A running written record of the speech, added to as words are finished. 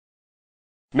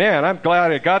Man, I'm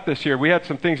glad I got this here. We had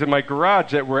some things in my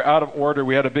garage that were out of order.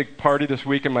 We had a big party this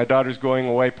week, and my daughter's going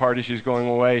away party. She's going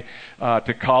away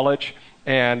to college.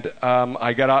 And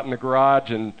I got out in the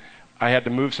garage, and I had to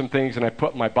move some things, and I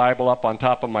put my Bible up on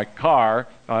top of my car.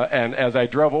 And as I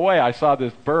drove away, I saw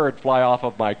this bird fly off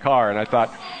of my car, and I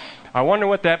thought, I wonder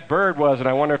what that bird was, and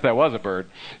I wonder if that was a bird.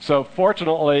 So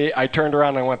fortunately, I turned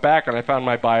around and I went back, and I found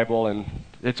my Bible, and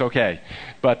it's okay.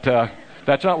 But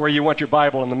that's not where you want your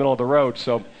Bible, in the middle of the road.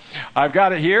 So I've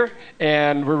got it here,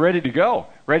 and we're ready to go,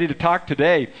 ready to talk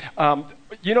today.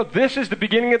 This is the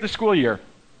beginning of the school year,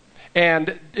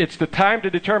 and it's the time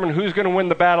to determine who's going to win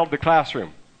the battle of the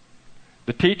classroom,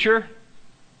 the teacher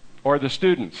or the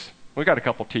students. We've got a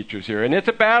couple teachers here, and it's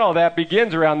a battle that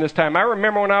begins around this time. I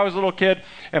remember when I was a little kid,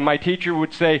 and my teacher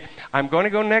would say, I'm going to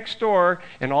go next door,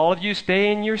 and all of you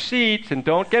stay in your seats and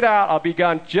don't get out. I'll be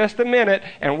gone just a minute.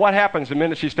 And what happens the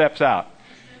minute she steps out?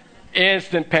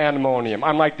 Instant pandemonium.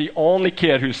 I'm like the only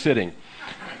kid who's sitting.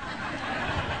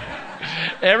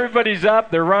 Everybody's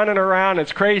up, they're running around,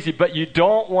 it's crazy, but you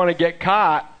don't want to get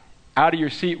caught out of your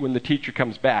seat when the teacher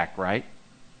comes back, right?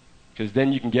 Because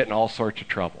then you can get in all sorts of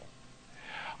trouble.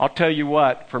 I'll tell you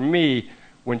what, for me,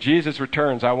 when Jesus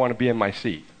returns, I want to be in my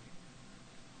seat.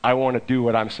 I want to do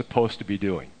what I'm supposed to be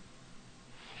doing.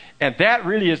 And that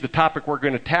really is the topic we're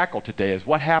going to tackle today, is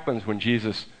what happens when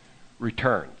Jesus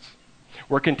returns.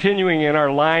 We're continuing in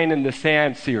our Line in the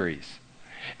Sand series.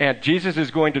 And Jesus is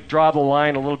going to draw the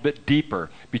line a little bit deeper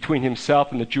between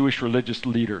himself and the Jewish religious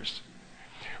leaders.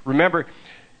 Remember,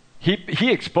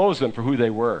 He exposed them for who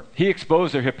they were. He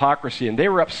exposed their hypocrisy, and they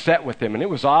were upset with him, and it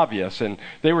was obvious, and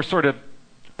they were sort of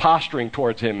posturing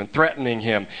towards him and threatening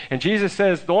him. And Jesus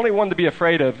says, the only one to be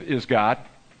afraid of is God.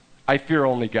 I fear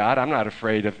only God. I'm not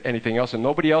afraid of anything else, and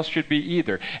nobody else should be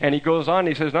either. And he goes on,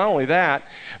 he says, not only that,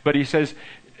 but he says,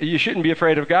 you shouldn't be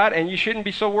afraid of God, and you shouldn't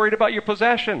be so worried about your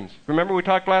possessions. Remember we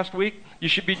talked last week? You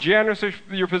should be generous with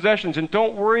your possessions, and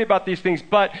don't worry about these things,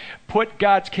 but put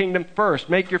God's kingdom first.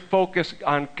 Make your focus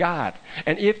on God.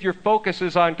 And if your focus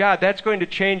is on God, that's going to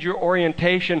change your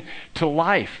orientation to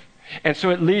life. And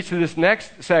so it leads to this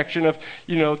next section of,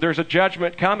 there's a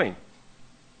judgment coming.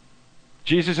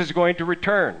 Jesus is going to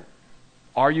return.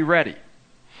 Are you ready?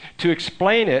 To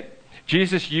explain it,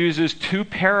 Jesus uses two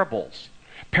parables.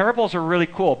 Parables are really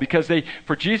cool because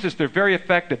for Jesus, they're very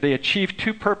effective. They achieve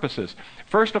two purposes.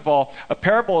 First of all, a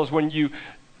parable is when you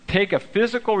take a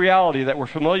physical reality that we're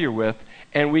familiar with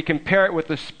and we compare it with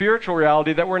the spiritual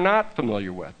reality that we're not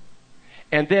familiar with.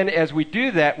 And then as we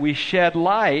do that, we shed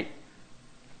light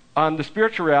on the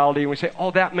spiritual reality and we say,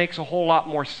 oh, that makes a whole lot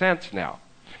more sense now.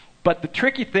 But the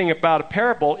tricky thing about a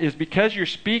parable is because you're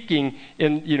speaking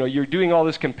you're doing all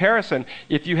this comparison,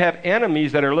 if you have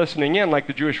enemies that are listening in, like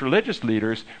the Jewish religious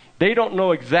leaders, they don't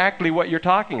know exactly what you're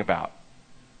talking about.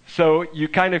 So you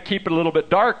kind of keep it a little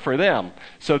bit dark for them.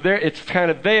 So it's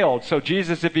kind of veiled. So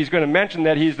Jesus, if he's going to mention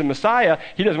that he's the Messiah,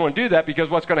 he doesn't want to do that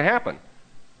because what's going to happen?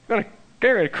 They're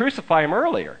going to crucify him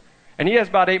earlier. And he has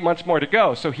about 8 months more to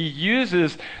go. So he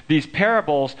uses these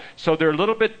parables so they're a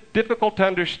little bit difficult to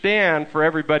understand for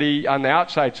everybody on the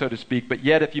outside, so to speak. But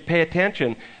yet, if you pay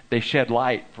attention, they shed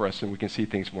light for us and we can see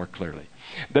things more clearly.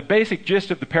 The basic gist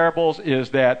of the parables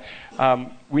is that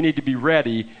we need to be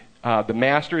ready. The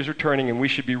master is returning and we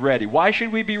should be ready. Why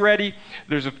should we be ready?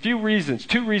 There's a few reasons.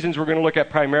 2 reasons we're going to look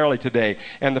at primarily today.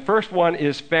 And the first one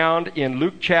is found in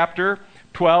Luke chapter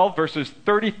 12, verses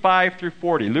 35 through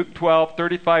 40. Luke 12,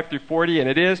 35 through 40, and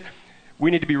it is, we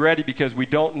need to be ready because we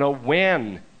don't know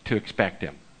when to expect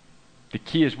him. The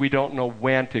key is we don't know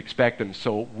when to expect him,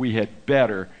 so we had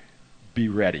better be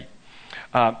ready.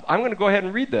 I'm going to go ahead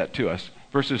and read that to us,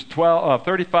 verses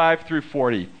 35 through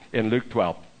 40 in Luke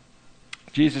 12.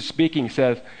 Jesus speaking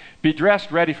says, be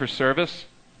dressed ready for service,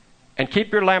 and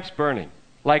keep your lamps burning,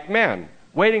 like men,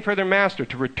 waiting for their master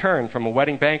to return from a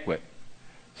wedding banquet,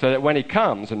 so that when he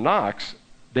comes and knocks,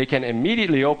 they can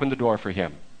immediately open the door for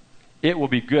him. It will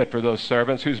be good for those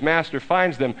servants whose master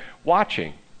finds them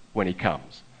watching when he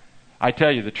comes. I tell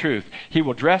you the truth, he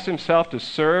will dress himself to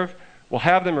serve, will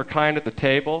have them recline at the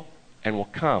table, and will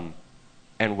come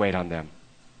and wait on them.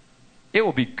 It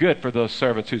will be good for those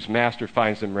servants whose master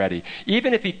finds them ready,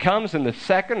 even if he comes in the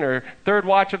 2nd or 3rd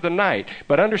watch of the night.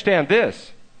 But understand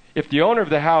this, if the owner of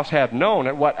the house had known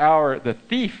at what hour the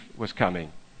thief was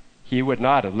coming, he would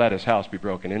not have let his house be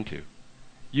broken into.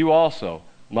 You also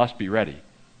must be ready,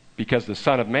 because the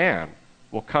Son of Man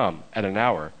will come at an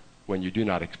hour when you do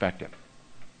not expect him.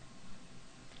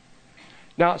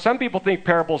 Now, some people think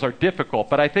parables are difficult,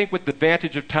 but I think with the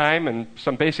advantage of time and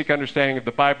some basic understanding of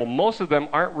the Bible, most of them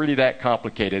aren't really that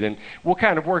complicated. And we'll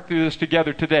kind of work through this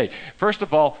together today. First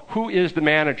of all, who is the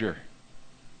manager?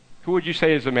 Who would you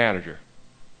say is the manager?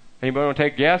 Anybody want to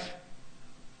take a guess?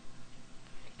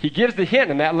 He gives the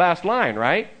hint in that last line,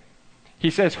 right?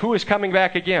 He says, who is coming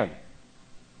back again?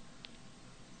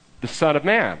 The Son of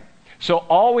Man. So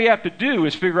all we have to do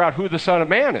is figure out who the Son of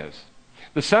Man is.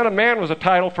 The Son of Man was a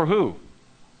title for who?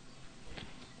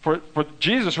 For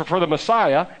Jesus, or for the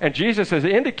Messiah, and Jesus has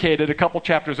indicated a couple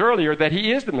chapters earlier that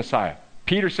he is the Messiah.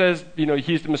 Peter says,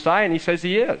 he's the Messiah, and he says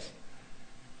he is.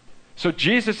 So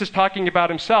Jesus is talking about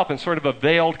himself in sort of a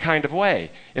veiled kind of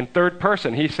way. In third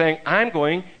person, he's saying, I'm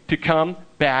going to come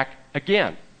back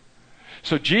again.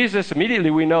 So Jesus,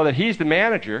 immediately we know that he's the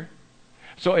manager.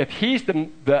 So if he's the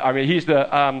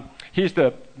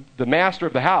master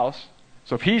of the house.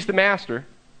 So if he's the master,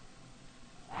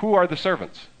 who are the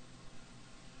servants?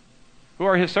 Who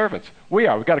are his servants? We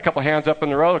are. We've got a couple hands up in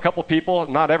the row, a couple people,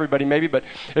 not everybody maybe, but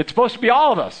it's supposed to be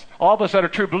all of us. All of us that are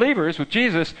true believers with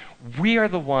Jesus, we are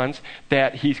the ones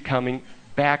that he's coming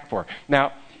back for.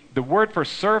 Now, the word for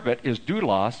servant is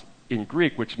doulos in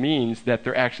Greek, which means that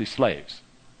they're actually slaves.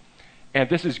 And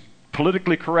this is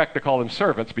politically correct to call them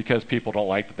servants because people don't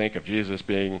like to think of Jesus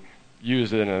being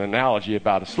used in an analogy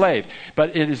about a slave.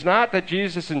 But it is not that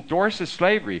Jesus endorses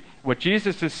slavery. What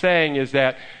Jesus is saying is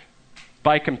that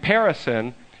by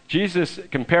comparison, Jesus,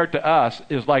 compared to us,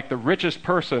 is like the richest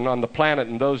person on the planet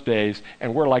in those days,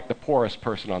 and we're like the poorest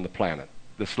person on the planet,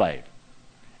 the slave.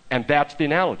 And that's the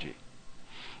analogy.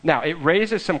 Now, it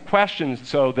raises some questions,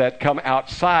 so that come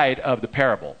outside of the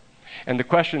parable. And the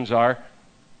questions are,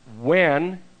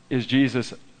 when is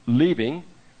Jesus leaving?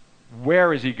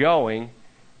 Where is he going?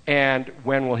 And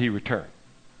when will he return?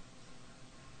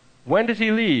 When does he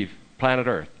leave planet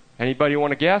Earth? Anybody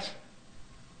want to guess?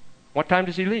 What time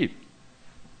does he leave?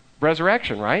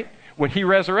 Resurrection, right? When he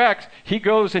resurrects, he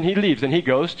goes and he leaves, and he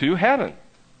goes to heaven.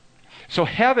 So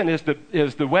heaven is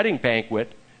the wedding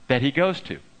banquet that he goes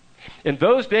to. In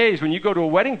those days, when you go to a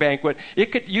wedding banquet,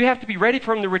 you have to be ready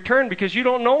for him to return because you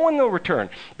don't know when they'll return.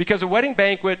 Because a wedding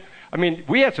banquet,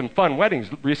 we had some fun weddings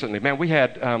recently. Man, we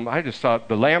had, I just saw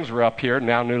the Lambs were up here,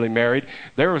 now newly married.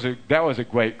 That was a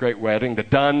great wedding. The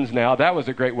Dunns now, that was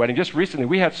a great wedding. Just recently,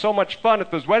 we had so much fun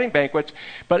at those wedding banquets.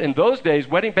 But in those days,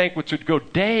 wedding banquets would go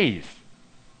days.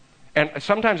 And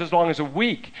sometimes as long as a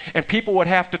week. And people would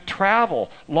have to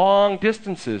travel long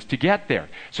distances to get there.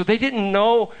 So they didn't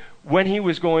know when he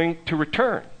was going to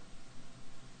return.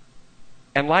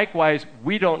 And likewise,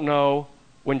 we don't know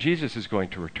when Jesus is going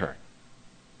to return.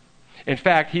 In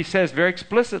fact, he says very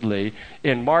explicitly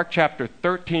in Mark chapter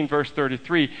 13, verse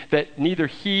 33, that neither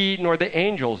he nor the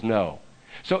angels know.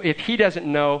 So if he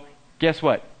doesn't know, guess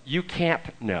what? You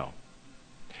can't know.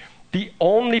 The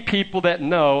only people that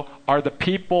know are the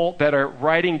people that are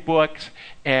writing books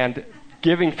and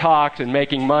giving talks and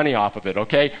making money off of it,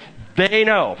 okay? They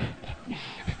know.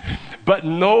 But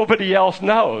nobody else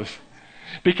knows.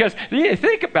 Because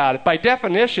think about it, by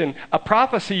definition, a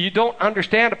prophecy, you don't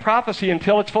understand a prophecy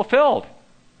until it's fulfilled.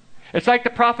 It's like the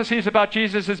prophecies about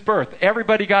Jesus' birth.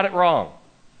 Everybody got it wrong.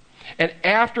 And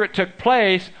after it took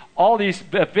place, all these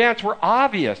events were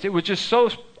obvious. It was just so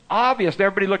obvious that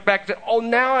everybody looked back and said, oh,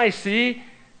 now I see.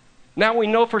 Now we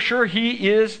know for sure he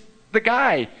is the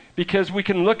guy. Because we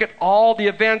can look at all the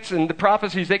events and the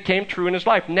prophecies that came true in his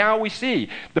life. Now we see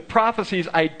the prophecies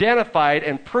identified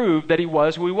and proved that he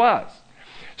was who he was.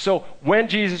 So when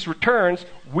Jesus returns,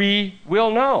 we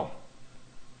will know.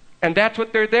 And that's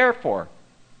what they're there for.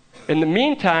 In the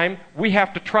meantime, we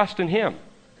have to trust in him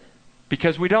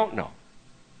because we don't know.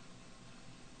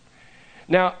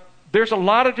 Now, there's a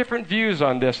lot of different views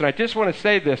on this, and I just want to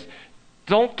say this.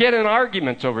 Don't get in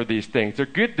arguments over these things. They're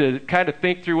good to kind of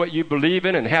think through what you believe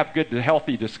in and have good,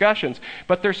 healthy discussions.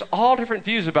 But there's all different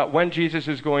views about when Jesus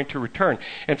is going to return.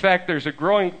 In fact, there's a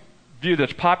growing view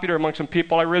that's popular among some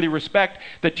people I really respect,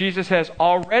 that Jesus has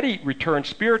already returned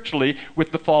spiritually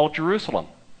with the fall of Jerusalem.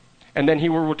 And then he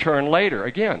will return later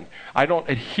again. I don't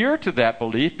adhere to that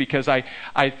belief because I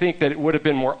think that it would have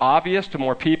been more obvious to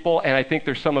more people, and I think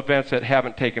there's some events that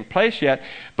haven't taken place yet.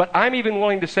 But I'm even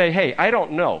willing to say, hey, I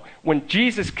don't know. When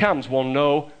Jesus comes, we'll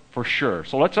know for sure.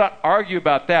 So let's not argue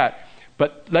about that,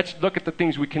 but let's look at the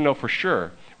things we can know for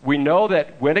sure. We know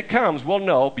that when it comes, we'll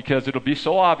know because it'll be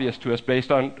so obvious to us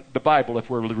based on the Bible if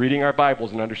we're reading our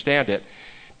Bibles and understand it.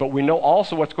 But we know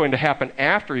also what's going to happen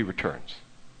after he returns.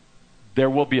 There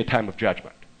will be a time of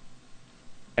judgment.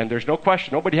 And there's no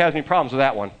question, nobody has any problems with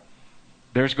that one.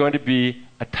 There's going to be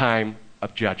a time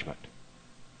of judgment.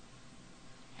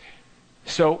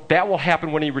 So that will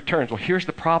happen when he returns. Well, here's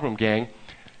the problem, gang.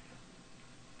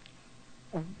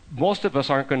 Most of us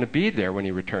aren't going to be there when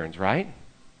he returns, right?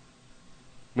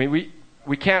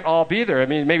 we can't all be there. I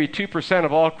mean, maybe 2%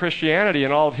 of all Christianity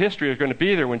and all of history is going to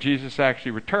be there when Jesus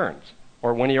actually returns,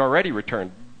 or when he already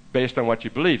returned, based on what you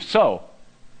believe. So,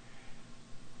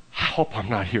 I hope I'm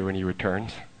not here when he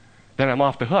returns. Then I'm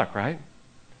off the hook, right?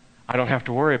 I don't have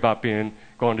to worry about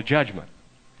going to judgment.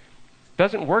 It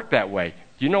doesn't work that way.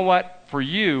 Do you know what? For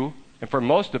you, and for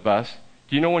most of us,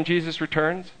 do you know when Jesus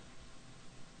returns?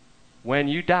 When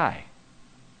you die.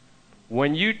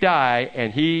 When you die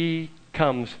and he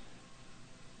comes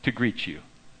to greet you.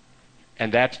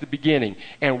 And that's the beginning.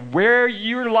 And where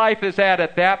your life is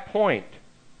at that point,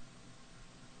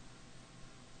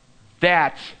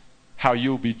 that's how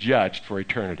you'll be judged for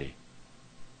eternity.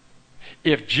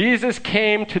 If Jesus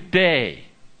came today,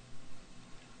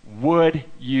 would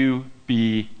you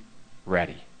be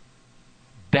ready?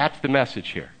 That's the message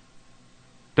here.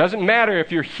 Doesn't matter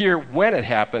if you're here when it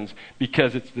happens,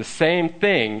 because it's the same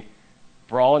thing,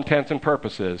 for all intents and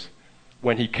purposes,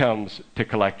 when he comes to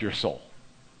collect your soul.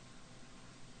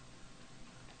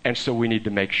 And so we need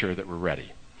to make sure that we're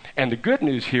ready. And the good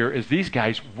news here is these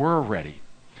guys were ready.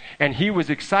 And he was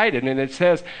excited, and it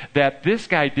says that this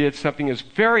guy did something that's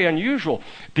very unusual.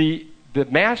 The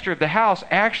master of the house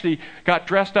actually got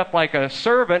dressed up like a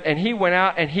servant, and he went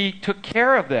out and he took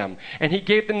care of them, and he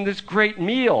gave them this great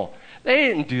meal. They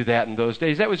didn't do that in those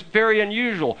days. That was very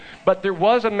unusual. But there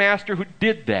was a master who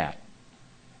did that,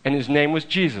 and his name was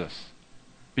Jesus.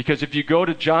 Because if you go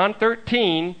to John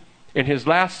 13, in his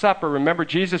Last Supper, remember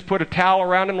Jesus put a towel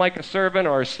around him like a servant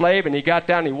or a slave, and he got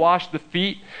down and he washed the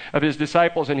feet of his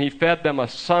disciples, and he fed them a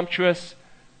sumptuous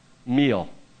meal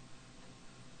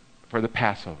for the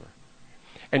Passover.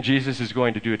 And Jesus is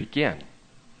going to do it again.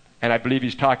 And I believe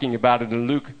he's talking about it in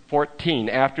Luke 14.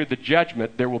 After the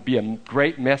judgment, there will be a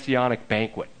great messianic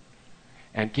banquet.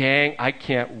 And gang, I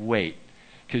can't wait,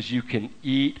 because you can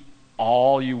eat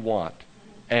all you want.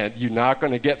 And you're not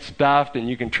going to get stuffed, and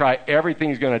you can try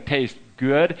everything's going to taste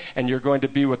good, and you're going to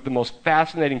be with the most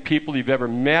fascinating people you've ever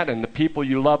met and the people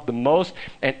you love the most.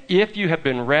 And if you have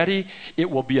been ready,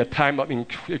 it will be a time of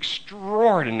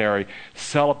extraordinary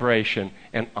celebration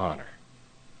and honor.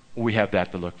 We have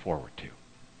that to look forward to.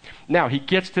 Now, he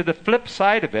gets to the flip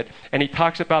side of it, and he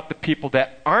talks about the people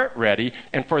that aren't ready,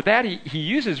 and for that he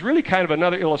uses really kind of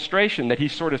another illustration that he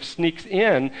sort of sneaks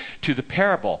in to the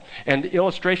parable. And the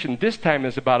illustration this time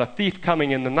is about a thief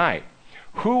coming in the night.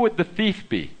 Who would the thief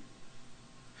be?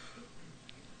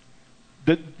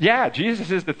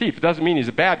 Jesus is the thief. It doesn't mean he's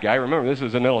a bad guy. Remember, this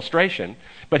is an illustration.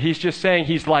 But he's just saying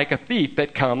he's like a thief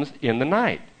that comes in the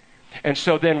night. And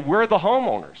so then we're the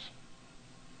homeowners.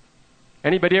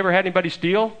 Anybody ever had anybody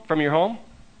steal from your home?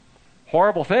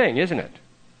 Horrible thing, isn't it?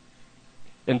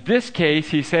 In this case,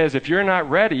 he says, if you're not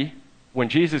ready, when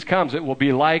Jesus comes, it will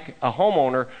be like a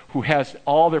homeowner who has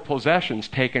all their possessions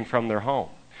taken from their home.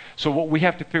 So what we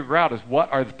have to figure out is,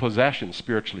 what are the possessions,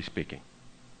 spiritually speaking?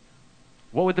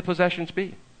 What would the possessions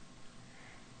be?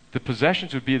 The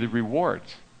possessions would be the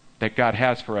rewards that God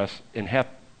has for us in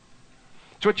heaven.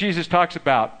 It's what Jesus talks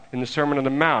about in the Sermon on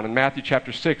the Mount in Matthew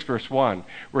chapter 6, verse 1,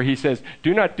 where he says,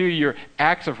 do not do your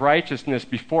acts of righteousness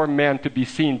before men to be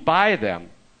seen by them,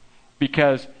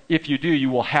 because if you do, you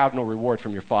will have no reward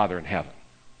from your Father in heaven.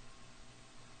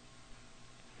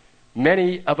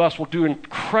 Many of us will do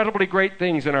incredibly great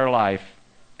things in our life,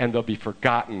 and they'll be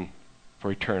forgotten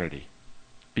for eternity,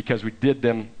 because we did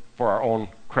them for our own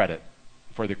credit,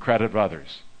 for the credit of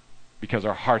others, because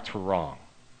our hearts were wrong.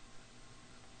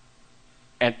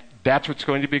 And that's what's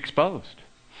going to be exposed.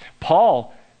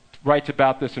 Paul writes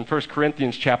about this in 1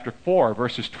 Corinthians chapter 4,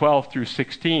 verses 12 through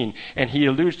 16, and he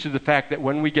alludes to the fact that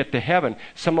when we get to heaven,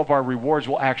 some of our rewards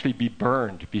will actually be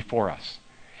burned before us.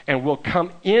 And we'll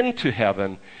come into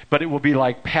heaven, but it will be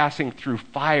like passing through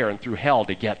fire and through hell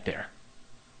to get there.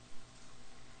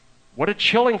 What a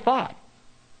chilling thought.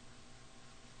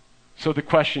 So the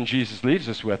question Jesus leaves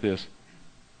us with is,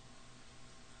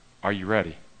 are you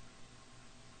ready?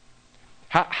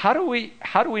 How do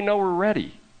we know we're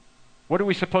ready? What are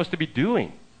we supposed to be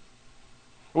doing?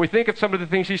 When we think of some of the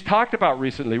things he's talked about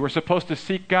recently, we're supposed to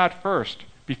seek God first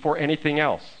before anything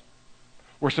else.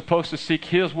 We're supposed to seek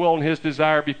his will and his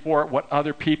desire before what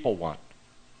other people want.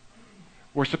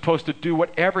 We're supposed to do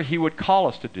whatever he would call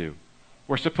us to do.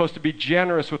 We're supposed to be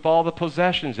generous with all the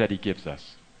possessions that he gives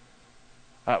us.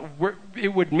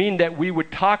 It would mean that we would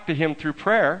talk to him through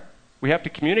prayer. We have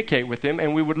to communicate with him,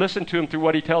 and we would listen to him through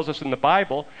what he tells us in the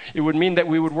Bible. It would mean that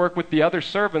we would work with the other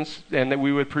servants and that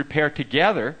we would prepare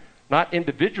together, not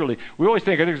individually. We always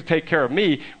think, others will take care of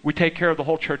me. We take care of the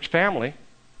whole church family.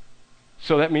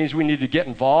 So that means we need to get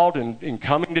involved in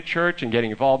coming to church and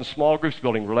getting involved in small groups,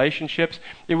 building relationships.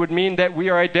 It would mean that we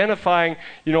are identifying,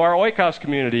 our oikos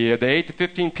community, the 8 to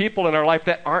 15 people in our life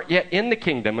that aren't yet in the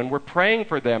kingdom, and we're praying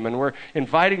for them, and we're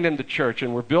inviting them to church,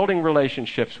 and we're building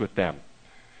relationships with them.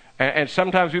 And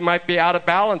sometimes we might be out of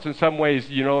balance in some ways,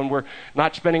 and we're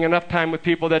not spending enough time with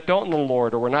people that don't know the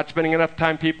Lord, or we're not spending enough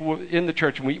time people in the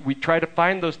church, and we try to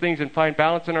find those things and find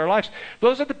balance in our lives.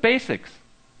 Those are the basics.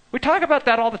 We talk about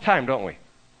that all the time, don't we?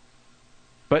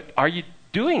 But are you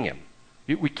doing them?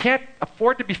 We can't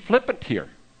afford to be flippant here.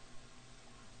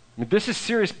 This is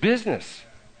serious business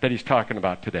that he's talking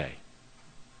about today.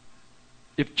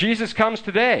 If Jesus comes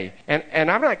today, and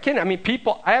I'm not kidding,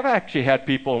 I have actually had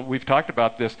people, we've talked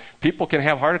about this, people can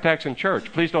have heart attacks in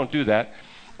church. Please don't do that.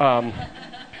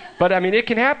 But it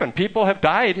can happen. People have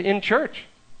died in church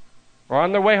or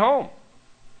on their way home.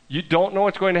 You don't know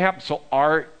what's going to happen. So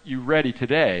are you ready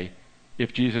today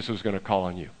if Jesus was going to call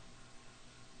on you?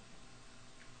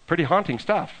 Pretty haunting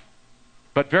stuff,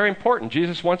 but very important.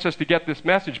 Jesus wants us to get this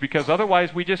message because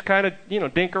otherwise we just kind of,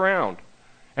 dink around.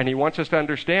 And he wants us to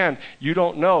understand you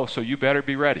don't know, so you better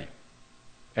be ready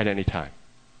at any time.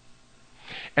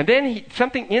 And then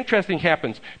something interesting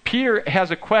happens. Peter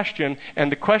has a question, and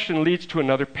the question leads to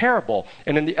another parable.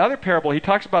 And in the other parable, he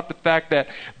talks about the fact that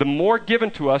the more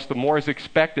given to us, the more is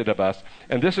expected of us.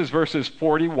 And this is verses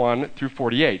 41 through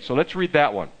 48. So let's read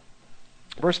that one.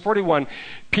 Verse 41,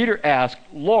 Peter asked,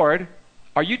 Lord,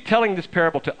 are you telling this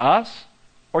parable to us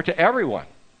or to everyone?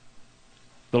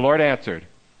 The Lord answered,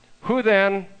 who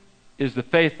then is the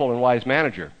faithful and wise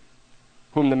manager,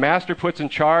 whom the master puts in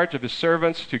charge of his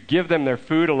servants to give them their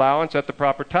food allowance at the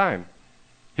proper time?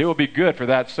 He will be good for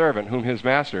that servant whom his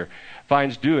master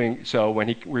finds doing so when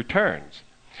he returns.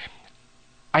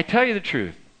 I tell you the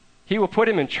truth, he will put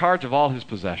him in charge of all his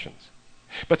possessions.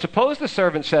 But suppose the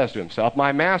servant says to himself,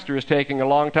 my master is taking a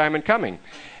long time in coming,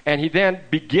 and he then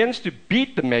begins to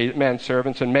beat the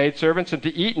menservants and maidservants and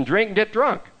to eat and drink and get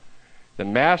drunk. The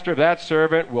master of that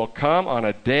servant will come on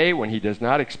a day when he does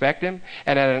not expect him,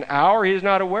 and at an hour he is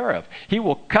not aware of. He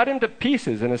will cut him to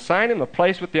pieces and assign him a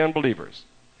place with the unbelievers.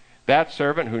 That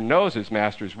servant who knows his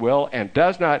master's will and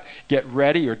does not get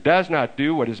ready or does not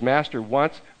do what his master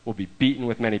wants will be beaten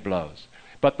with many blows.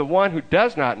 But the one who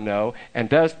does not know and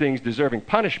does things deserving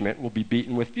punishment will be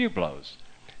beaten with few blows.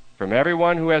 From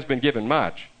everyone who has been given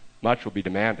much, much will be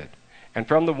demanded. And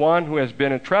from the one who has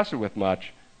been entrusted with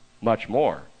much, much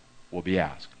more will be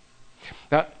asked.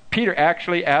 Now, Peter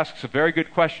actually asks a very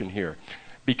good question here,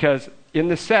 because in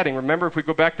the setting, remember if we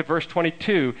go back to verse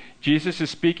 22, Jesus is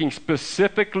speaking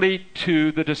specifically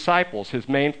to the disciples, his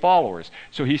main followers.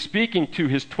 So he's speaking to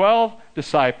his 12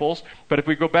 disciples, but if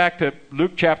we go back to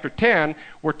Luke chapter 10,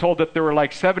 we're told that there were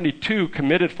like 72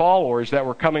 committed followers that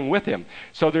were coming with him.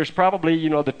 So there's probably,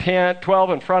 the 12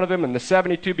 in front of him and the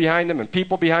 72 behind them and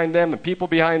people behind them and people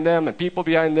behind them and people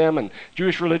behind them and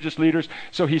Jewish religious leaders.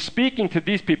 So he's speaking to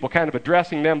these people, kind of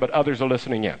addressing them, but others are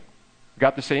listening in.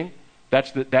 Got the scene?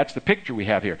 That's the picture we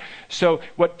have here. So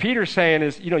what Peter's saying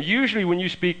is, usually when you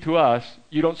speak to us,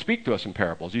 you don't speak to us in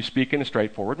parables. You speak in a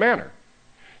straightforward manner.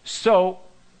 So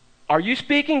are you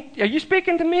speaking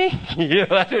to me?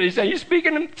 That's what he's saying. Are you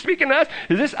speaking to us?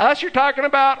 Is this us you're talking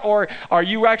about, or are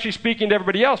you actually speaking to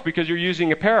everybody else because you're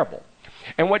using a parable?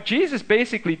 And what Jesus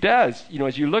basically does,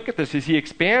 as you look at this, is he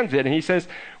expands it and he says,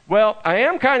 well, I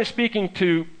am kind of speaking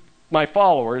to my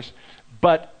followers,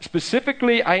 but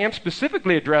I am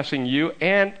specifically addressing you,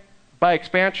 and by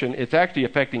expansion, it's actually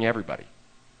affecting everybody.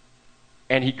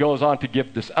 And he goes on to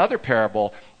give this other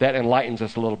parable that enlightens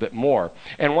us a little bit more.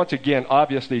 And once again,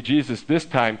 obviously, Jesus this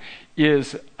time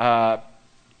is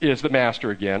the master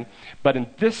again. But in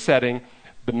this setting,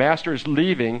 the master is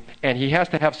leaving, and he has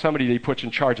to have somebody that he puts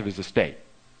in charge of his estate.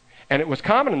 And it was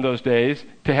common in those days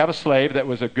to have a slave that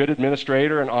was a good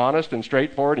administrator and honest and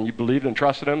straightforward, and you believed and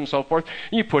trusted him and so forth,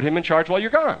 and you put him in charge while you're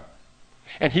gone.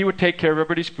 And he would take care of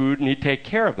everybody's food, and he'd take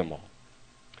care of them all.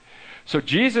 So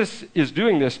Jesus is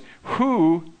doing this.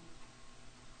 Who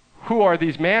are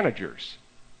these managers?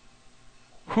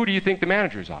 Who do you think the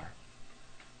managers are?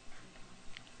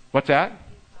 What's that?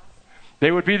 They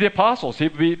would be the apostles.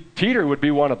 Peter would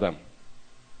be one of them.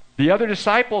 The other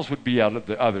disciples would be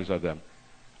others of them.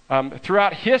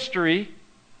 Throughout history,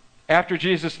 after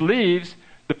Jesus leaves,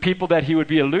 the people that he would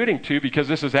be alluding to, because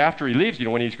this is after he leaves,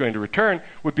 when he's going to return,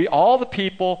 would be all the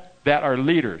people that are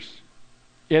leaders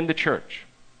in the church.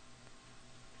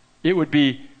 It would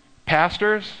be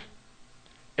pastors,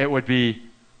 it would be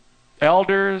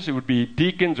elders, it would be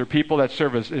deacons or people that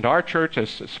serve as in our church as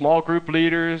small group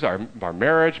leaders, our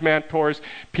marriage mentors,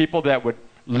 people that would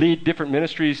lead different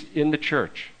ministries in the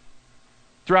church.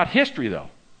 Throughout history, though,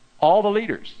 All the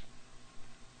leaders.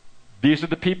 These are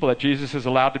the people that Jesus has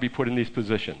allowed to be put in these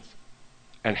positions.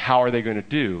 And how are they going to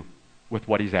do with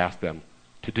what he's asked them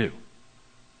to do?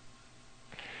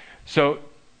 So,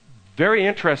 very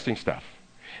interesting stuff.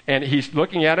 And he's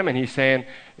looking at them and he's saying,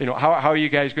 how are you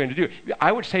guys going to do?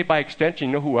 I would say by extension,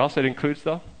 you know who else that includes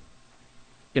though?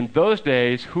 In those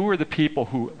days, who were the people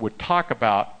who would talk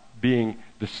about being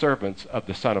the servants of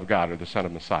the Son of God or the Son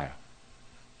of Messiah?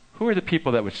 Who are the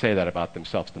people that would say that about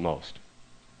themselves the most?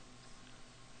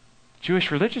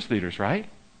 Jewish religious leaders, right?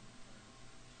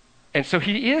 And so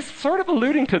he is sort of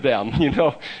alluding to them,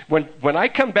 when I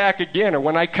come back again or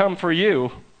when I come for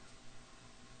you,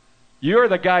 you're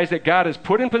the guys that God has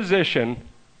put in position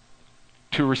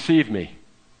to receive me.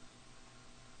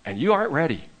 And you aren't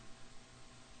ready.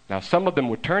 Now, some of them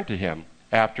would turn to him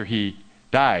after he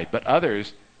died, but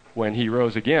others, when he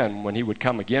rose again, when he would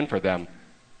come again for them,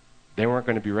 they weren't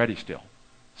going to be ready still.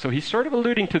 So he's sort of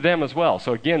alluding to them as well.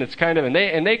 So again, it's kind of, and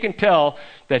they can tell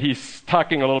that he's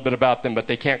talking a little bit about them, but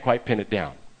they can't quite pin it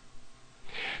down.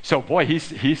 So boy,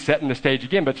 he's setting the stage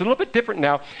again, but it's a little bit different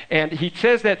now. And he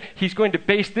says that he's going to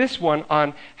base this one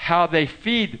on how they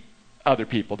feed other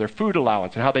people, their food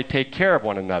allowance, and how they take care of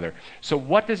one another. So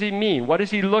what does he mean? What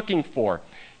is he looking for?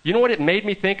 You know what it made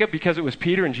me think of because it was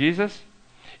Peter and Jesus?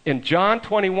 In John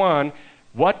 21,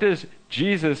 what does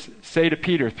Jesus say to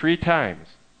Peter 3 times?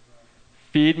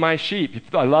 Feed my sheep.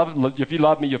 If you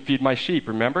love me, you'll feed my sheep.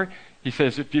 Remember? He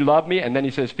says, if you love me, and then he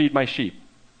says, feed my sheep.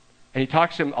 And he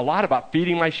talks to him a lot about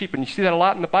feeding my sheep. And you see that a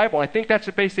lot in the Bible. And I think that's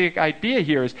the basic idea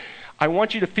here is, I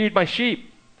want you to feed my sheep.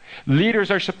 Leaders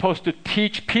are supposed to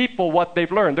teach people what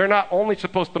they've learned. They're not only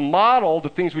supposed to model the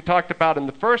things we talked about in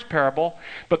the first parable,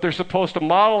 but they're supposed to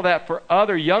model that for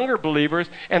other younger believers,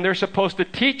 and they're supposed to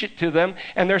teach it to them,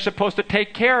 and they're supposed to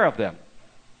take care of them.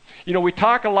 We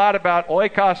talk a lot about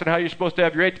oikos and how you're supposed to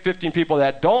have your 8 to 15 people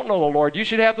that don't know the Lord. You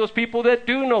should have those people that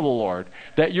do know the Lord,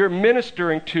 that you're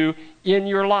ministering to in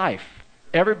your life.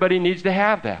 Everybody needs to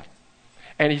have that.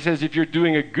 And he says, if you're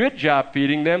doing a good job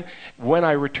feeding them, when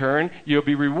I return, you'll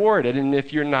be rewarded. And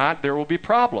if you're not, there will be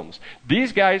problems.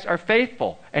 These guys are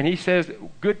faithful. And he says,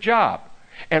 good job.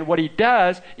 And what he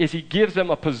does is he gives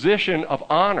them a position of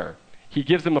honor. He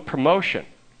gives them a promotion.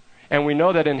 And we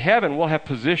know that in heaven we'll have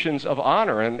positions of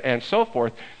honor and so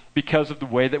forth because of the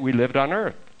way that we lived on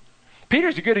earth.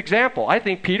 Peter's a good example. I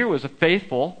think Peter was a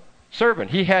faithful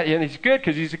servant. And he's good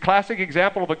because he's a classic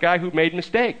example of a guy who made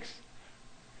mistakes.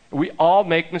 We all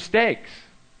make mistakes,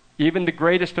 even the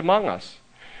greatest among us.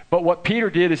 But what Peter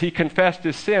did is he confessed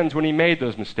his sins when he made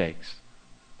those mistakes.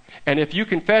 And if you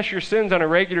confess your sins on a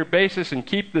regular basis and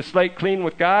keep the slate clean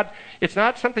with God, it's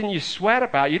not something you sweat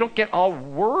about. You don't get all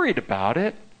worried about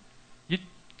it. You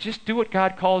just do what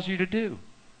God calls you to do.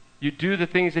 You do the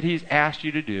things that he's asked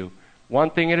you to do, one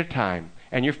thing at a time.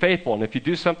 And you're faithful. And if you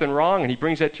do something wrong and he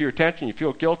brings that to your attention, you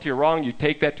feel guilty or wrong, you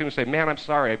take that to him and say, man, I'm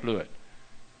sorry, I blew it.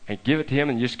 And give it to him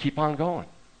and just keep on going.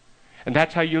 And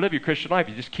that's how you live your Christian life.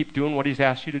 You just keep doing what he's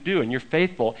asked you to do. And you're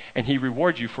faithful, and he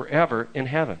rewards you forever in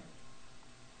heaven.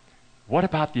 What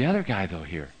about the other guy, though,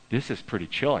 here? This is pretty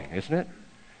chilling, isn't it?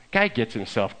 Guy gets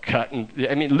himself cut, and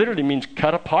it literally means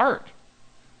cut apart.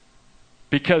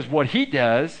 Because what he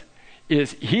does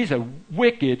is he's a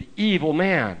wicked, evil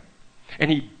man.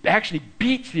 And he actually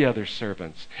beats the other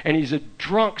servants. And he's a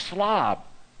drunk slob.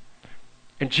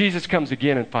 And Jesus comes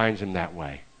again and finds him that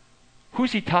way.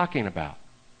 Who's he talking about?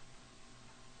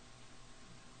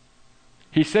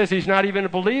 He says he's not even a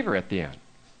believer at the end.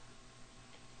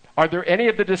 Are there any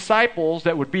of the disciples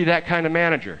that would be that kind of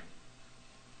manager?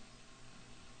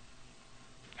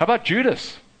 How about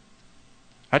Judas?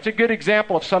 That's a good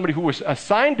example of somebody who was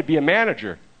assigned to be a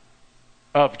manager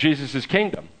of Jesus'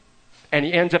 kingdom. And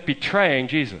he ends up betraying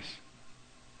Jesus.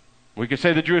 We could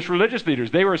say the Jewish religious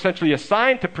leaders, they were essentially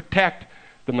assigned to protect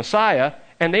the Messiah,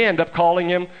 and they end up calling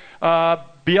him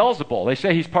Beelzebul. They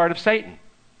say he's part of Satan.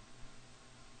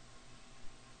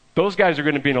 Those guys are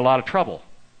going to be in a lot of trouble.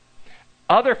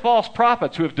 Other false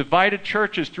prophets who have divided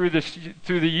churches through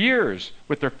the years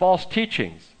with their false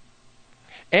teachings,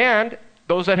 and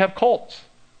those that have cults,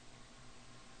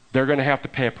 they're going to have to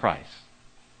pay a price.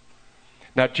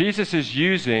 Now, Jesus is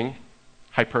using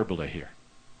hyperbole here.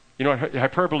 You know what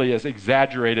hyperbole is?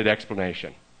 Exaggerated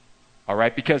explanation. All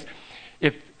right? Because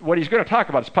if what he's going to talk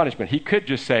about is punishment, he could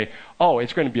just say, oh,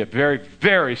 it's going to be a very,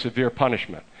 very severe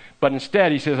punishment. But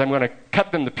instead, he says, I'm going to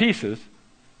cut them to pieces,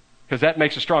 because that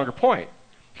makes a stronger point.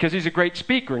 Because he's a great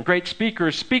speaker, and great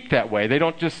speakers speak that way. They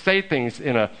don't just say things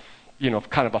in a,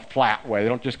 kind of a flat way. They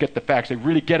don't just get the facts. They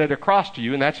really get it across to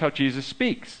you, and that's how Jesus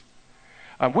speaks.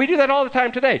 We do that all the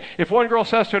time today. If one girl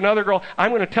says to another girl,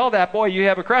 I'm going to tell that boy you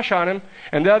have a crush on him,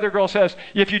 and the other girl says,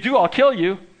 if you do, I'll kill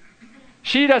you.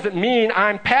 She doesn't mean,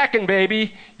 I'm packing,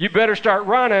 baby. You better start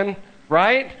running,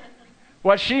 right?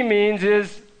 What she means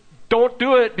is, don't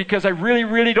do it because I really,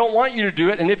 really don't want you to do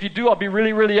it. And if you do, I'll be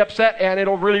really, really upset and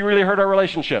it'll really, really hurt our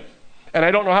relationship. And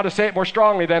I don't know how to say it more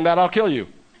strongly than that I'll kill you.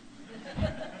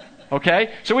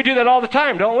 Okay? So we do that all the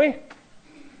time, don't we?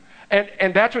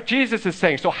 And that's what Jesus is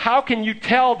saying. So how can you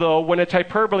tell, though, when it's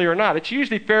hyperbole or not? It's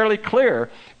usually fairly clear.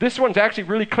 This one's actually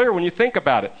really clear when you think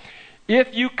about it.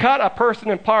 If you cut a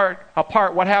person apart,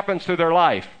 what happens to their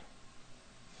life?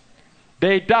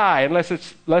 They die, unless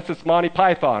it's Monty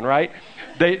Python, right?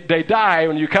 They die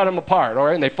when you cut them apart, all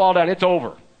right, and they fall down. It's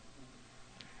over.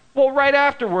 Well, right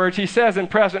afterwards, he says in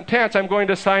present tense, I'm going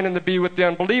to assign him to be with the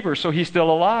unbelievers, so he's still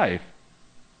alive.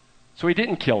 So he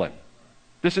didn't kill him.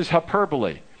 This is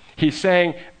hyperbole. He's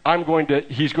saying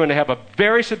he's going to have a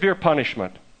very severe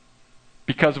punishment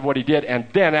because of what he did, and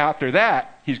then after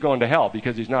that, he's going to hell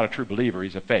because he's not a true believer.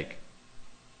 He's a fake.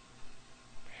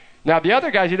 Now, the other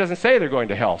guys, he doesn't say they're going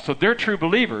to hell. So they're true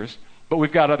believers, but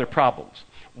we've got other problems.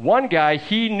 One guy,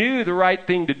 he knew the right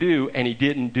thing to do, and he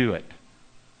didn't do it.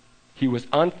 He was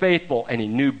unfaithful, and he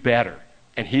knew better.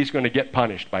 And he's going to get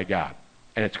punished by God.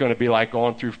 And it's going to be like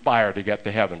going through fire to get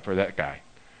to heaven for that guy.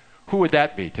 Who would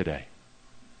that be today?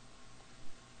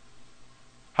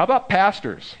 How about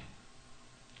pastors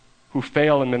who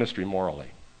fail in ministry morally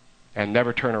and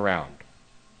never turn around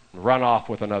and run off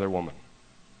with another woman?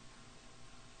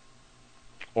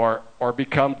 Or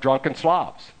become drunken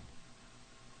slobs?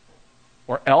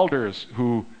 Or elders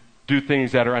who do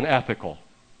things that are unethical?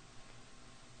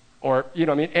 Or,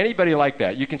 anybody like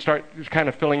that. You can start kind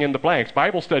of filling in the blanks.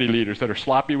 Bible study leaders that are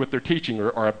sloppy with their teaching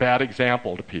or are a bad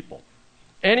example to people.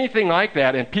 Anything like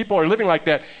that, and people are living like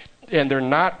that, and they're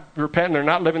not repenting, they're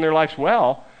not living their lives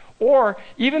well. Or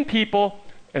even people,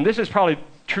 and this is probably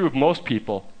true of most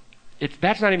people,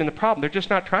 that's not even the problem. They're just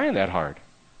not trying that hard.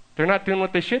 They're not doing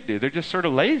what they should do. They're just sort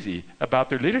of lazy about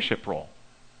their leadership role.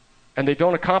 And they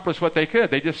don't accomplish what they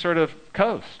could. They just sort of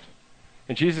coast.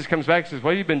 And Jesus comes back and says,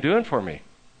 what have you been doing for me?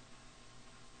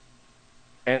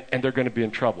 And they're going to be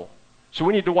in trouble. So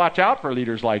we need to watch out for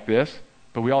leaders like this,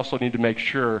 but we also need to make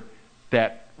sure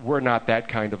that we're not that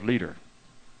kind of leader.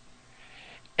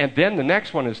 And then the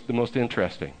next one is the most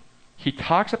interesting. He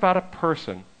talks about a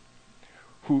person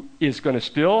who is going to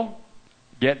still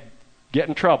get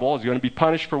in trouble, is going to be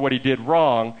punished for what he did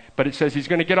wrong, but it says he's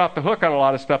going to get off the hook on a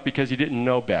lot of stuff because he didn't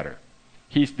know better.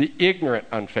 He's the ignorant,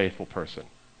 unfaithful person.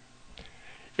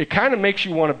 It kind of makes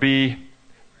you want to be,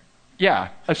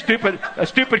 a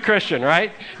stupid Christian,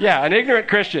 right? Yeah, an ignorant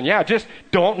Christian. Yeah, just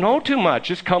don't know too much.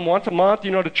 Just come once a month,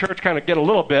 to church, kind of get a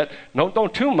little bit. Don't know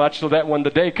too much so that when the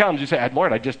day comes, you say,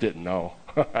 Lord, I just didn't know.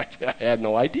 I had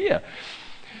no idea.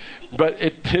 But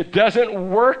it doesn't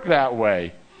work that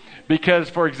way. Because,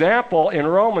 for example, in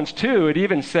Romans 2, it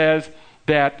even says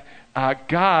that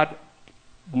God,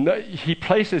 he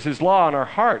places his law in our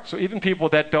hearts. So even people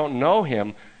that don't know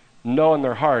him know in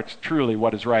their hearts truly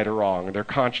what is right or wrong, and their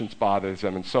conscience bothers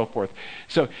them and so forth.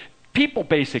 So people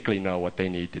basically know what they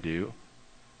need to do.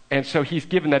 And so he's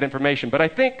given that information. But I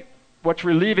think what's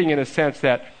relieving in a sense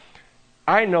that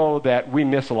I know that we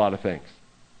miss a lot of things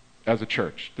as a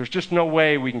church. There's just no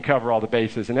way we can cover all the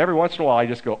bases. And every once in a while I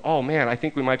just go, oh man, I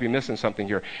think we might be missing something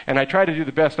here. And I try to do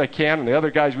the best I can, and the other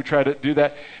guys, we try to do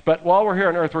that. But while we're here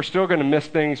on earth, we're still going to miss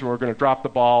things, and we're going to drop the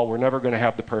ball. We're never going to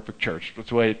have the perfect church. That's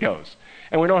the way it goes.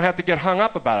 And we don't have to get hung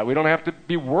up about it. We don't have to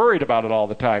be worried about it all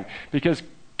the time. Because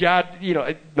God,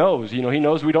 knows. He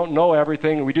knows we don't know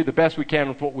everything, and we do the best we can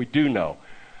with what we do know.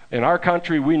 In our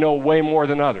country, we know way more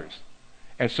than others.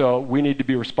 And so we need to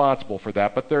be responsible for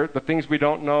that. But the things we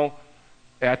don't know,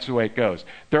 that's the way it goes.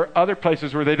 There are other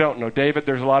places where they don't know. David,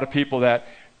 there's a lot of people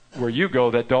where you go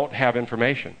that don't have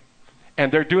information.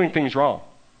 And they're doing things wrong.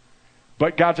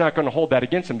 But God's not going to hold that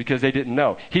against them because they didn't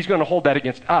know. He's going to hold that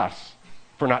against us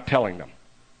for not telling them.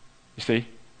 You see?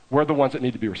 We're the ones that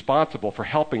need to be responsible for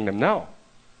helping them know.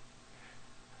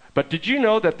 But did you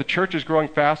know that the church is growing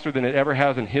faster than it ever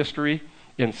has in history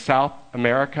in South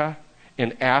America,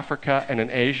 in Africa, and in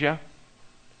Asia?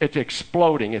 It's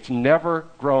exploding. It's never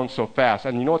grown so fast.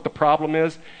 And you know what the problem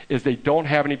is? Is they don't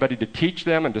have anybody to teach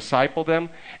them and disciple them.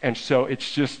 And so it's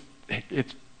some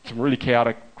really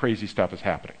chaotic, crazy stuff is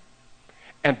happening.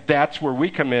 And that's where we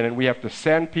come in, and we have to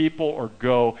send people or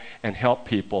go and help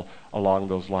people along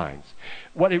those lines.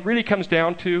 What it really comes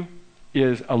down to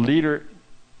is a leader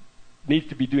needs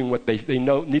to be doing what they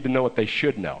need to know what they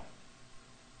should know.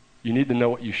 You need to know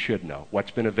what you should know. What's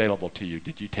been available to you?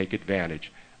 Did you take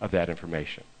advantage of that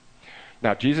information?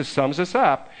 Now, Jesus sums this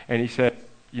up, and he said,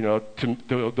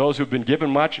 to those who've been given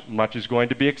much, much is going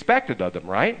to be expected of them,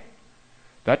 right?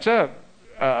 That's a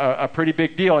pretty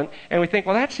big deal. And we think,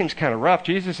 well, that seems kind of rough.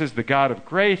 Jesus is the God of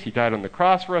grace. He died on the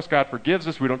cross for us. God forgives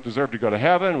us. We don't deserve to go to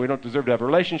heaven. We don't deserve to have a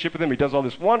relationship with him. He does all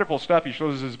this wonderful stuff. He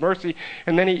shows us his mercy.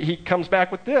 And then he comes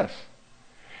back with this.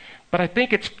 But I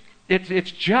think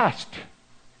it's just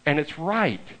and it's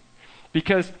right.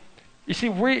 Because, you see,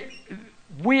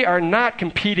 we are not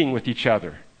competing with each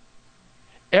other.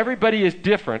 Everybody is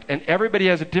different, and everybody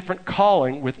has a different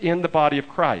calling within the body of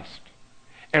Christ.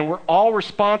 And we're all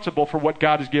responsible for what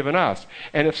God has given us.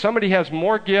 And if somebody has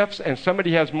more gifts and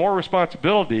somebody has more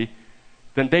responsibility,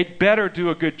 then they'd better do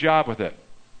a good job with it.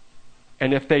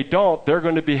 And if they don't, they're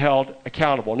going to be held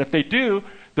accountable. And if they do,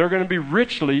 they're going to be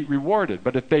richly rewarded.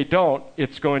 But if they don't,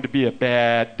 it's going to be a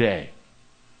bad day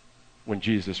when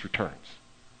Jesus returns.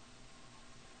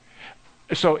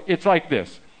 So it's like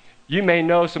this. You may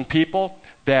know some people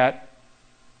that,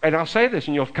 and I'll say this,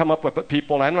 and you'll come up with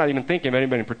people, and I'm not even thinking of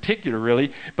anybody in particular,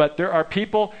 really, but there are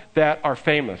people that are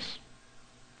famous.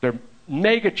 They're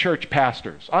mega church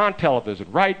pastors on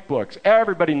television, write books,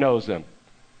 everybody knows them.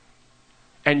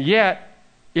 And yet,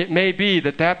 it may be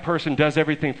that that person does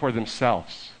everything for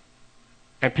themselves.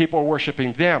 And people are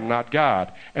worshiping them, not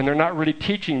God. And they're not really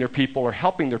teaching their people or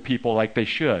helping their people like they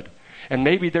should. And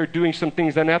maybe they're doing some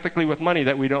things unethically with money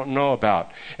that we don't know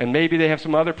about. And maybe they have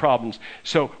some other problems.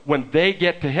 So when they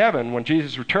get to heaven, when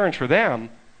Jesus returns for them,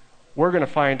 we're going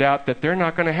to find out that they're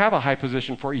not going to have a high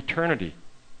position for eternity.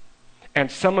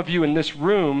 And some of you in this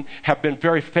room have been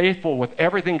very faithful with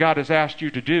everything God has asked you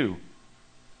to do.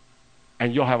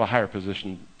 And you'll have a higher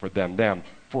position for them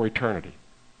for eternity.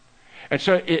 And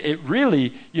so it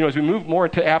really, as we move more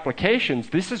into applications,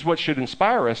 this is what should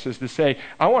inspire us, is to say,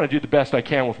 I want to do the best I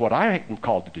can with what I am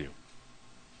called to do.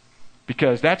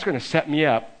 Because that's going to set me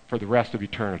up for the rest of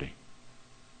eternity.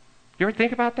 You ever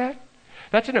think about that?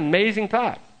 That's an amazing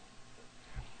thought.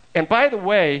 And by the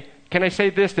way, can I say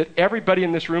this, that everybody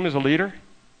in this room is a leader?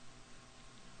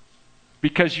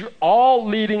 Because you're all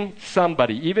leading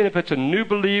somebody, even if it's a new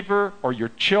believer or your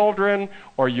children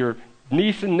or your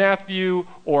niece and nephew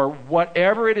or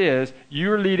whatever it is,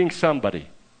 you're leading somebody.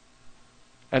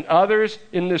 And others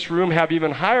in this room have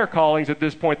even higher callings at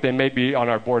this point. They may be on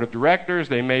our board of directors.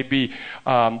 They may be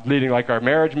leading like our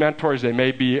marriage mentors. They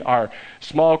may be our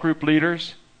small group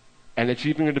leaders. And it's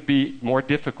even going to be more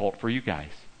difficult for you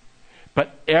guys.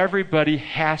 But everybody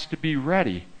has to be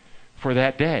ready for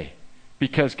that day.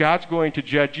 Because God's going to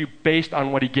judge you based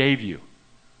on what he gave you.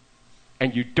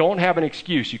 And you don't have an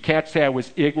excuse. You can't say I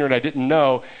was ignorant, I didn't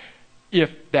know, if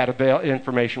that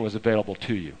information was available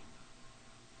to you.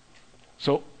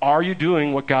 So are you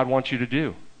doing what God wants you to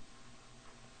do?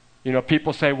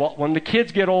 People say, well, when the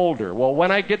kids get older, well, when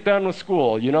I get done with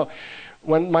school,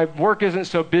 when my work isn't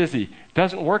so busy. It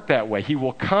doesn't work that way. He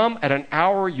will come at an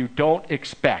hour you don't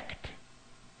expect.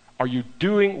 Are you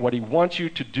doing what he wants you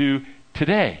to do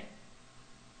today?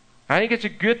 I think it's a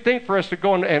good thing for us to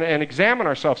go and examine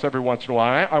ourselves every once in a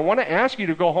while. I want to ask you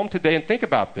to go home today and think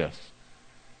about this.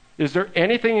 Is there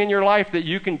anything in your life that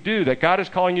you can do, that God is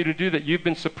calling you to do, that you've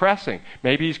been suppressing?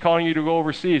 Maybe he's calling you to go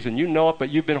overseas and you know it,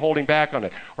 but you've been holding back on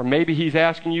it. Or maybe he's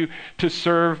asking you to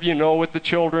serve, with the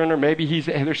children, or maybe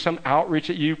there's some outreach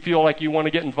that you feel like you want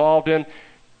to get involved in.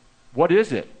 What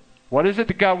is it? What is it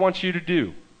that God wants you to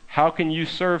do? How can you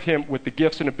serve him with the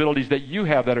gifts and abilities that you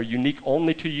have that are unique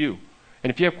only to you? And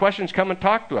if you have questions, come and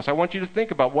talk to us. I want you to think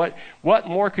about what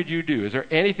more could you do? Is there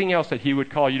anything else that he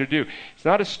would call you to do? It's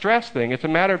not a stress thing. It's a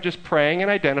matter of just praying and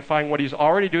identifying what he's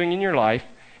already doing in your life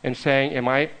and saying, am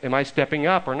I stepping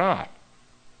up or not?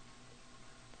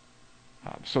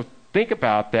 So think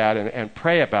about that and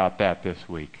pray about that this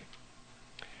week.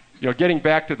 Getting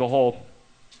back to the whole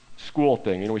school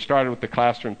thing. We started with the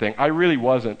classroom thing. I really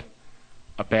wasn't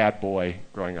a bad boy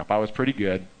growing up. I was pretty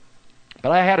good.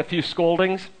 But I had a few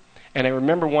scoldings. And I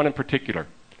remember one in particular.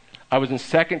 I was in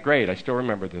second grade. I still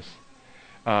remember this.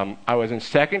 I was in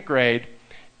second grade,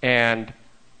 and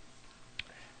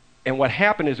what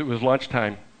happened is it was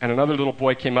lunchtime, and another little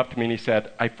boy came up to me and he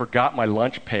said, I forgot my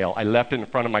lunch pail. I left it in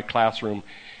front of my classroom.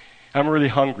 I'm really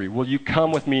hungry. Will you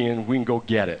come with me and we can go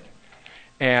get it?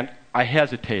 And I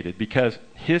hesitated because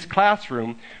his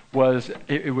classroom was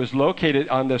located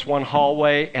on this one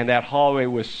hallway, and that hallway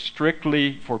was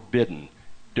strictly forbidden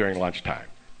during lunchtime.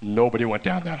 Nobody went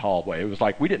down that hallway. It was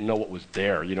like we didn't know what was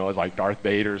there. It was like Darth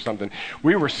Vader or something.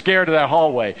 We were scared of that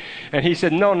hallway. And he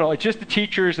said, no, it's just the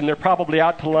teachers, and they're probably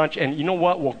out to lunch. And you know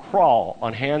what? We'll crawl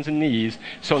on hands and knees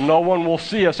so no one will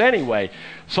see us anyway.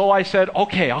 So I said,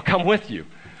 okay, I'll come with you.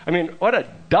 I mean, what a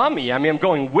dummy. I mean, I'm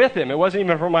going with him. It wasn't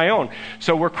even for my own.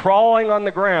 So we're crawling on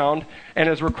the ground, and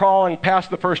as we're crawling past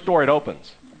the first door, it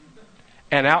opens.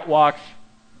 And out walks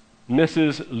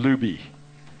Mrs. Luby.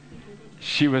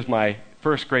 She was my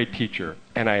first grade teacher,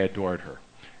 and I adored her.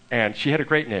 And she had a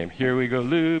great name. Here we go,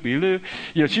 Luby Lou.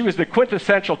 You know, she was the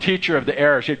quintessential teacher of the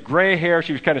era. She had gray hair.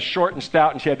 She was kind of short and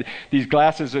stout, and she had these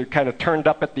glasses that kind of turned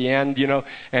up at the end, you know.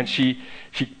 And she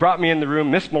brought me in the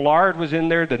room. Miss Millard was in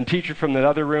there, the teacher from the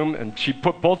other room, and she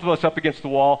put both of us up against the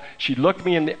wall. She looked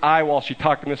me in the eye while she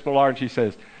talked to Miss Millard, and she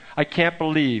says, I can't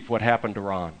believe what happened to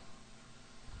Ron.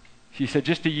 She said,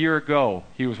 just a year ago,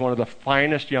 he was one of the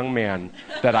finest young men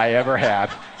that I ever had.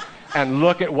 And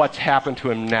look at what's happened to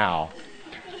him now.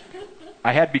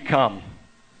 I had become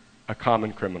a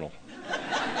common criminal.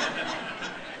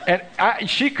 And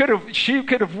she could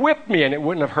have whipped me and it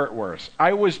wouldn't have hurt worse.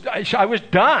 I was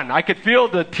done. I could feel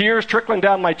the tears trickling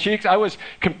down my cheeks. I was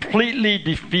completely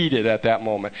defeated at that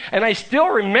moment. And I still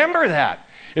remember that.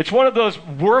 It's one of those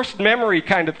worst memory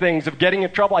kind of things of getting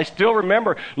in trouble. I still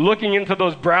remember looking into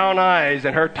those brown eyes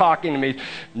and her talking to me.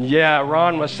 Yeah,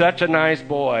 Ron was such a nice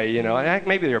boy, you know.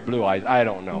 Maybe they were blue eyes. I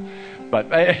don't know.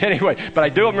 But anyway, but I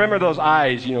do remember those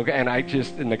eyes, you know, and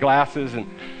and the glasses. And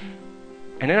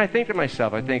then I think to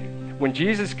myself, when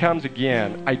Jesus comes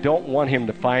again, I don't want him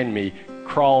to find me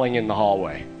crawling in the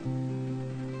hallway.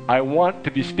 I want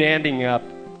to be standing up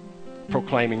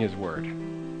proclaiming his word.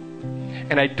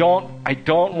 And I don't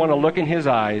want to look in his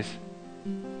eyes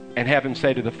and have him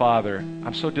say to the Father,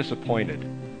 I'm so disappointed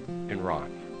in Ron.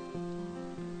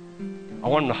 I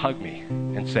want him to hug me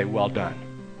and say, well done,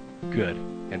 good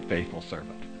and faithful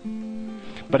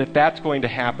servant. But if that's going to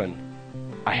happen,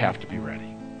 I have to be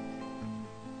ready.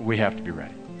 We have to be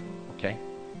ready. Okay?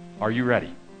 Are you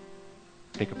ready?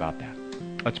 Think about that.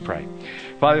 Let's pray.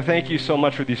 Father, thank you so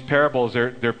much for these parables.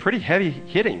 They're pretty heavy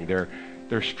hitting.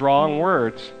 They're strong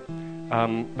words.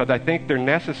 But I think they're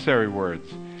necessary words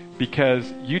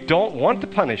because you don't want to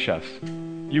punish us.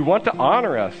 You want to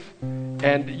honor us.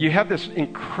 And you have this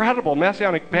incredible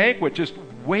messianic banquet just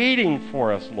waiting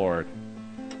for us, Lord.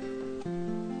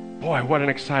 Boy, what an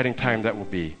exciting time that will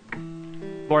be.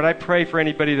 Lord, I pray for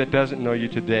anybody that doesn't know you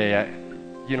today,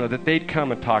 that they'd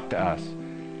come and talk to us,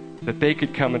 that they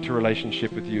could come into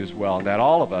relationship with you as well, and that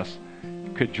all of us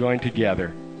could join together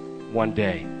one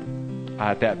day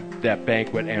at that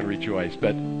banquet and rejoice.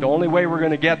 But the only way we're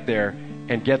going to get there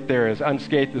as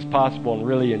unscathed as possible and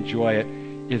really enjoy it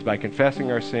is by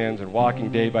confessing our sins and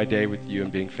walking day by day with you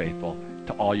and being faithful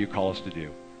to all you call us to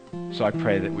do. So I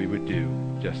pray that we would do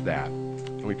just that.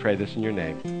 And we pray this in your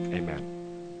name. Amen.